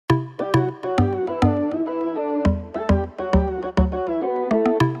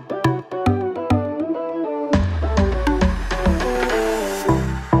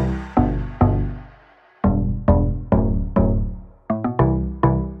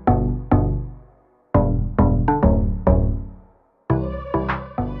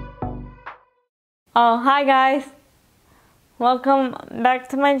Oh, hi guys! Welcome back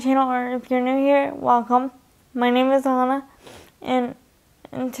to my channel, or if you're new here, welcome. My name is Anna, and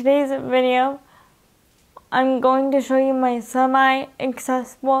in today's video, I'm going to show you my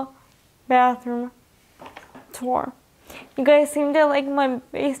semi-accessible bathroom tour. You guys seem to like my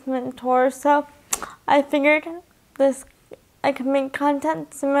basement tour, so I figured I could make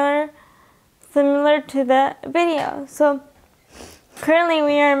content similar to that video. So currently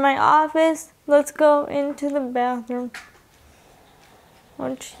we are in my office. Let's go into the bathroom.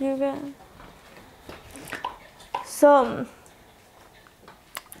 What you got? So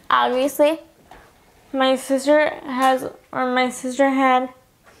obviously my sister had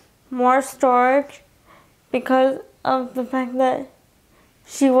more storage because of the fact that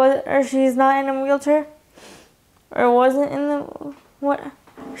she's not in a wheelchair, or wasn't in the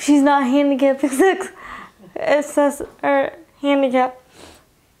she's not handicapped or handicapped.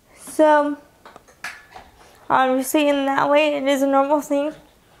 So obviously in that way it is a normal thing.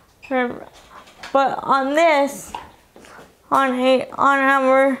 But on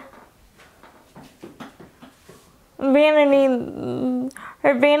our vanity,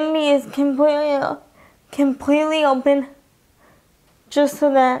 our vanity is completely open, just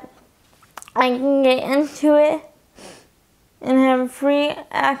so that I can get into it and have free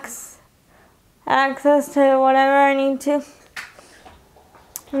access to whatever I need to.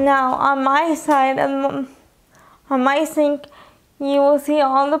 Now on my side, on my sink, you will see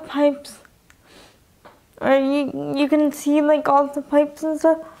all the pipes, or you can see like all the pipes and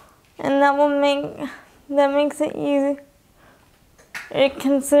stuff, and that makes it easy. It's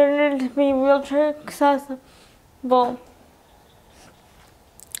considered to be wheelchair accessible.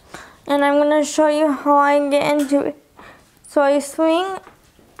 And I'm going to show you how I get into it. So I swing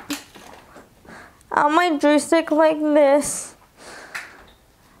out my joystick like this,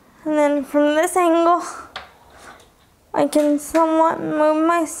 and then from this angle I can somewhat move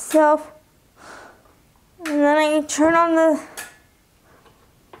myself, and then I turn on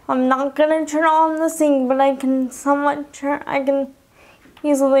I'm not going to turn on the sink, but I can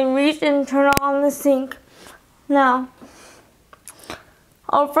easily reach and turn on the sink. Now,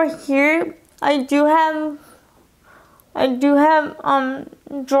 over here, I do have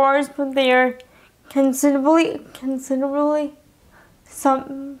drawers, but they are considerably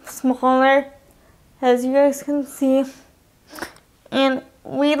smaller, as you guys can see. And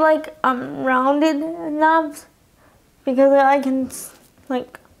we like rounded knobs because I can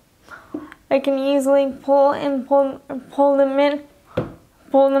easily pull them in,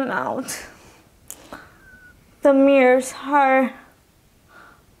 pull them out. The mirrors are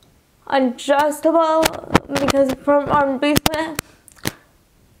adjustable because from our basement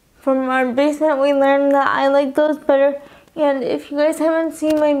we learned that I like those better. And if you guys haven't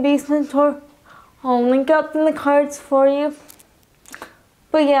seen my basement tour, I'll link up in the cards for you.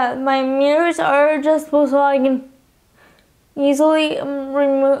 But yeah, my mirrors are adjustable, so I can easily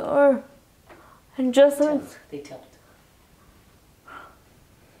remove or adjust them. They tilt.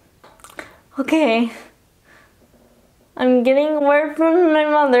 Okay. I'm getting word from my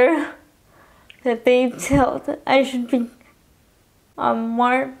mother that they tilt. I should be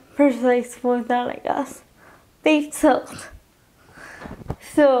more precise with that, I guess. They tilt.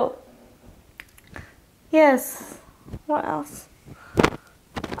 So, yes. What else?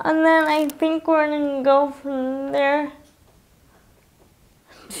 And then I think we're gonna go from there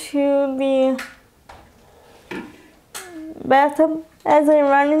to the bathtub as I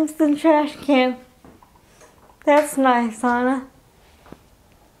run into the trash can. That's nice, Anna.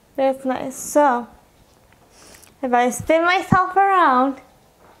 That's nice. So, if I spin myself around,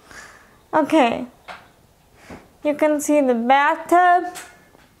 okay, you can see the bathtub.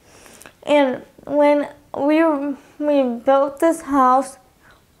 And when we built this house,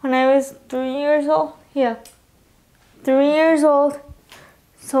 when I was 3 years old, 3 years old.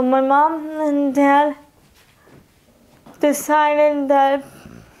 So my mom and dad decided that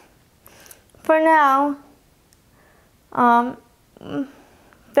for now, that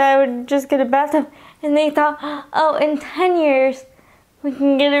I would just get a bathtub, and they thought, oh, in 10 years we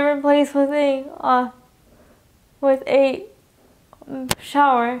can get it replaced with a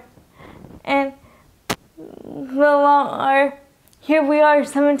shower. And here we are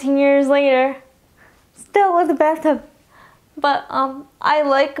 17 years later, still with a bathtub. But I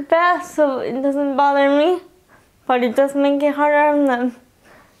like baths, so it doesn't bother me, but it does make it harder on them.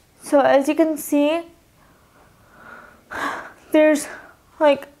 So as you can see, there's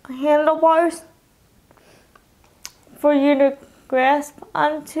like handlebars for you to grasp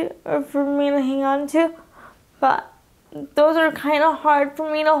onto, or for me to hang on to, but those are kind of hard for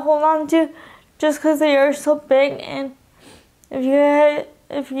me to hold on to just because they are so big. And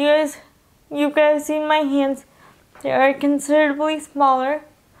if you guys see my hands, they are considerably smaller.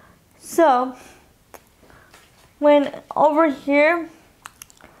 So when over here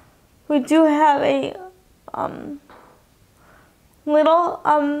we do have a little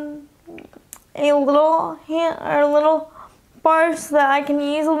hand or little bar so that I can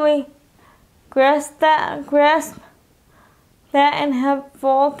easily grasp that and have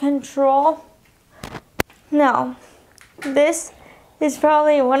full control. Now, this is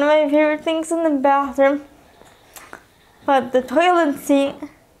probably one of my favorite things in the bathroom, but the toilet seat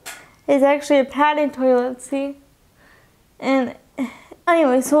is actually a padded toilet seat. And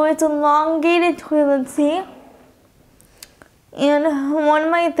anyway, so it's an elongated toilet seat, and one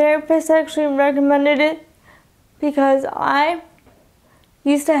of my therapists actually recommended it because I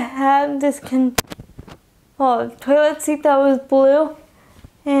used to have this toilet seat that was blue,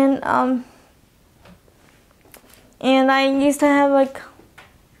 and I used to have like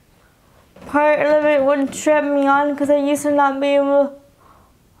part of it would strap me on because I used to not be able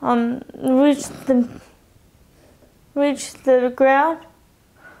to reach the ground.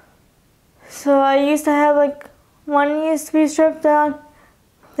 So I used to have like one used to be strapped down,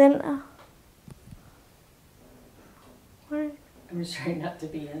 then I'm just trying not to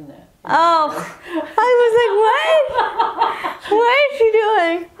be in that. Oh, I was like, what? What is she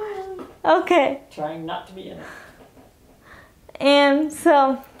doing? Okay. Trying not to be in it. And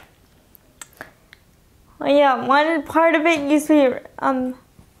so, yeah, one part of it used to be,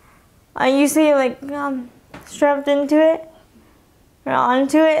 I used to be like strapped into it or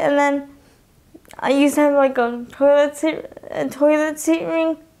onto it, and then I used to have like a toilet seat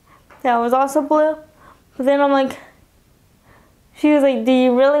ring that was also blue. But then I'm like, she was like, do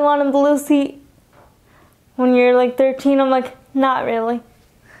you really want a blue seat when you're like 13? I'm like, not really.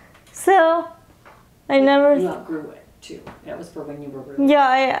 So I never. You outgrew it too. That was for when you were really.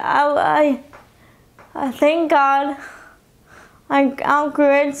 Yeah, I thank God I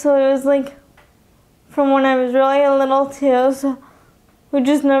outgrew it. So it was like from when I was really little too. So we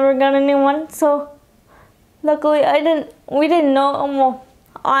just never got a new one. So luckily we didn't know. Well,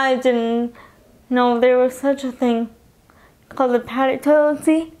 I didn't know there was such a thing called a padded toilet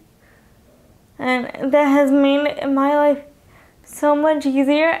seat, and that has made my life so much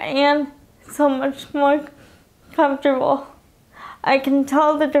easier and so much more comfortable. I can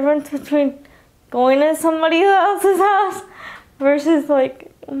tell the difference between going to somebody else's house versus like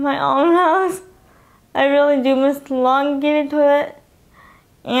my own house. I really do miss the elongated toilet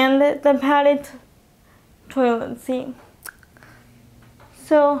and the padded toilet seat.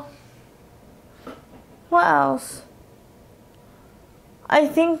 So what else? I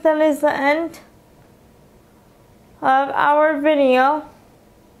think that is the end of our video.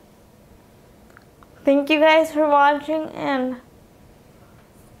 Thank you guys for watching, and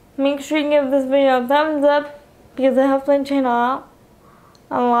make sure you give this video a thumbs up because it helps my channel out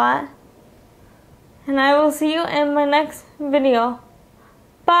a lot. And I will see you in my next video.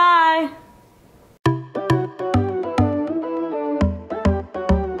 Bye!